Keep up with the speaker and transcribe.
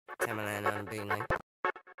Timberland on the beat, nigga.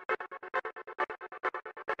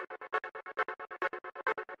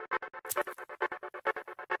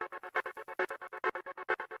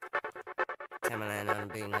 Timberland on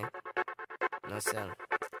the beat, nigga. No selling.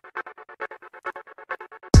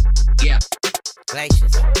 Yeah.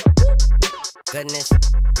 Glaciers. Goodness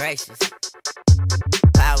gracious.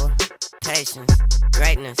 Power, patience,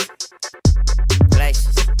 greatness.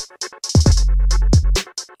 Glaciers.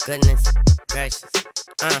 Goodness gracious.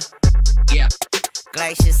 Yeah.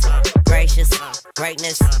 Glaciers, gracious,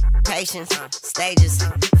 greatness, patience, stages,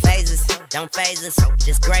 phases, don't phase us,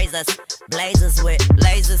 just graze us, blaze us with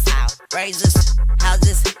lasers, razors,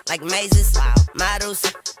 houses like mazes, models,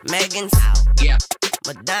 Megans, yeah,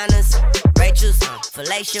 Madonnas, Rachel's,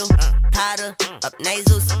 fellatio, powder, up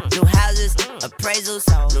nasals, new houses, appraisals,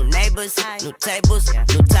 new neighbors, new tables,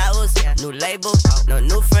 new towers, new label, no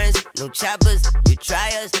new friends, new choppers, you try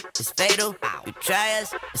us, it's fatal, you try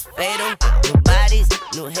us, it's fatal, new bodies,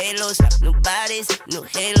 new halos, new bodies, new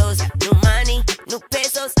halos, new money, new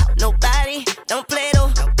pesos, nobody, don't play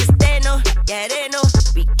though, cause they know, yeah they know,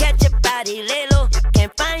 we catch your body little,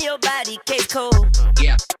 can't find your body, case cold,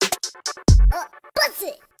 yeah. What's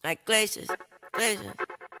it? Like glaciers, glaciers,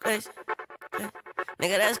 glaciers, glaciers.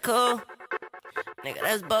 Nigga, that's cool. Nigga,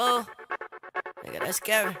 that's bold. Nigga, that's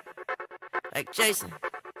scary. Like Jason.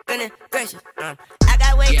 Goodness gracious. I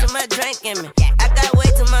got way too much drink in me. I got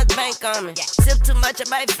way too much bank on me. Sip too much, I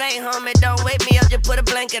might faint, homie. Don't wake me up, just put a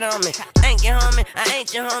blanket on me. Thank you, homie. I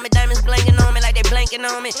ain't your homie. Diamonds blinking on me like they blanking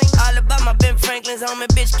on me. All about my Ben Franklin's, homie.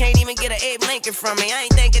 Bitch can't even get an Abe Lincoln from me. I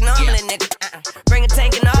ain't thinking normally, nigga. Bring a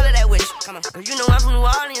tank and all of that with you. Come on. Cause you know I'm from New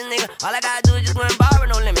Orleans, nigga. All I gotta do is just go and borrow,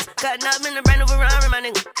 no limits. Cutting up in the brand new Ferrari, my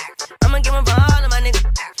nigga. I'ma give them for all of my niggas.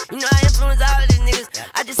 You know I influence all of these niggas.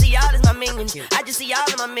 I just see y'all as my minions. I just see y'all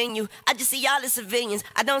in my menu. I just see y'all as civilians.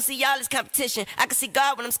 I don't see y'all as competition. I can see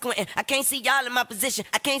God when I'm squinting. I can't see y'all in my position.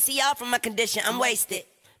 I can't see y'all from my condition. I'm wasted.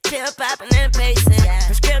 Pill popping and pacing.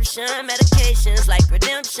 Prescription medications like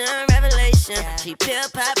redemption, revelation. She pill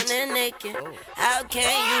popping and naked. How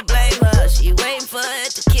can you blame her? She waiting for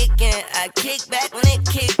it to kick in. I kick back when it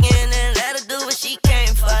kick in and let her do what she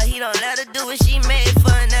came for. He don't let her do what she made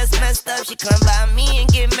for, and that's messed up. She come by me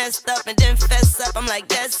and get messed up and then fess up. I'm like,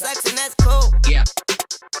 that sucks and that's cool. Yeah.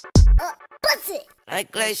 What's it?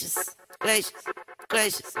 Like glaciers, glaciers,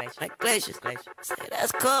 glaciers, like glaciers, glaciers. Say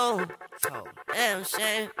that's cool. Damn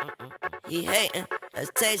shame. He hating,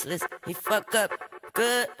 that's tasteless. He fuck up,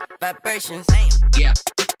 good vibrations. Yeah.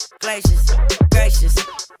 Glaciers, gracious,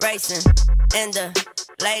 racing in the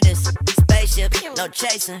latest spaceship. No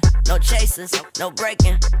chasing, no chasers, no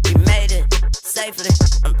breaking. We made it safely.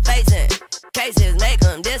 I'm facing cases, make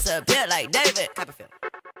them disappear like David.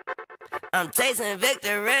 I'm tasting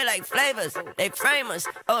victory like flavors. They frame us.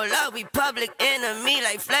 Oh Lord, we public enemy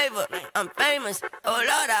like flavor. I'm famous. Oh Lord,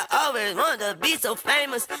 I always wanted to be so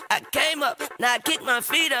famous. I came up, now I kick my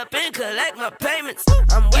feet up and collect my payments.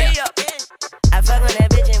 I'm way up. I fuck with that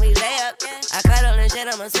bitch and we lay up. I cuddle and shit,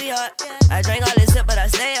 I'm a sweetheart. I drink all this shit, but I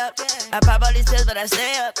stay up. I pop all these pills, but I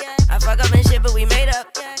stay up. I fuck up and shit, but we made up.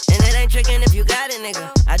 And it ain't tricking if you got it, nigga.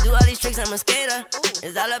 I do all these tricks, I'm a skater.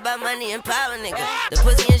 It's all about money and power, nigga. The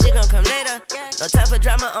pussy and shit gon' come later. No time for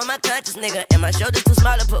drama on my conscience, nigga. And my shoulders too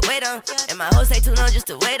small to put weight on. And my hoe stay too long just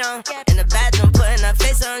to wait on. In the bathroom putting her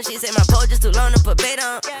face on. She say my pole just too long to put bait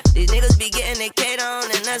on. These niggas be getting their Kate on,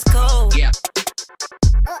 and that's cold. Yeah.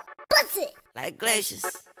 What's it? Like glaciers,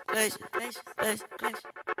 glaciers, glaciers, glaciers, glaciers.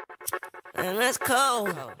 And that's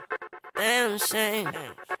cold. Damn shame.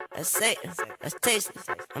 That's Satan. That's tasty.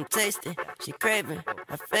 I'm tasty. She craving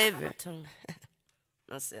her favorite.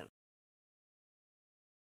 No sin.